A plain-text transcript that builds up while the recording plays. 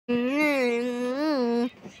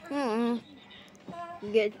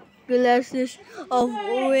Get glasses of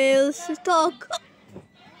whale stock.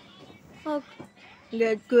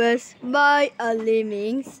 Get grass by a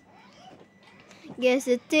lemmings. Get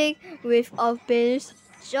a stick with a pinch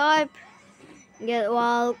sharp. Get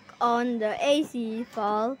walk on the AC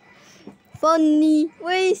fall. Funny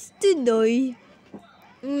ways to die.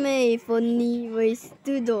 May funny ways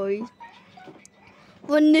to die.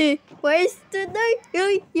 Funny ways to die.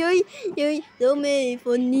 Yoy, yoy, yoy. So many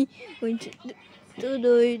funny ways to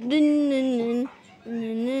die.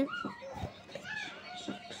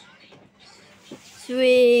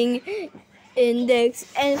 Swing, index,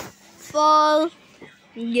 and fall.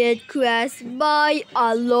 Get crashed by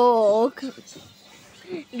a log.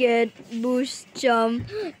 Get bush jump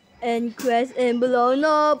and crash and blown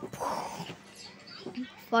up.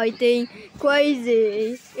 Fighting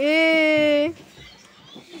crazy.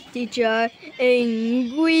 Teacher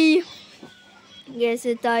angry. Get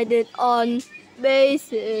started on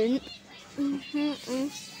basin.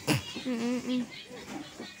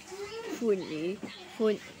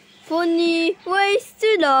 Funny ways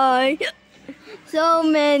to die. So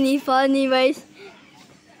many funny ways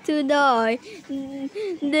to die.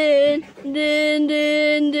 Then,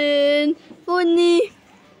 funny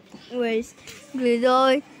ways to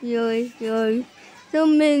die. So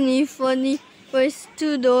many funny ways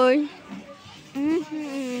to die.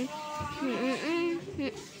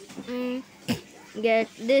 Get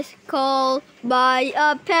this call by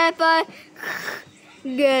a pepper.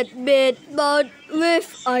 Get bit but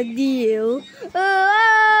with a deal.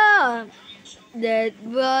 That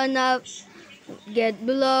run up. Get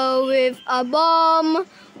blow with a bomb.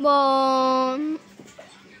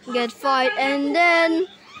 Get fight and then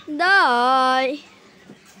die.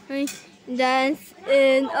 Dance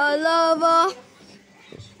in a lava.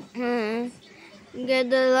 Get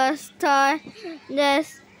the last time.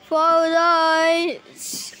 That's for life.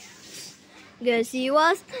 Guess he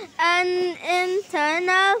was an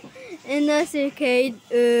internal in a circuit.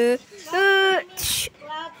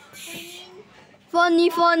 Funny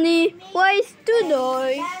ways to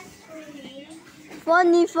die.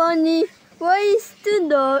 Funny ways to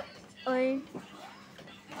die.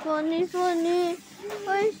 Funny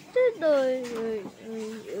ways to die.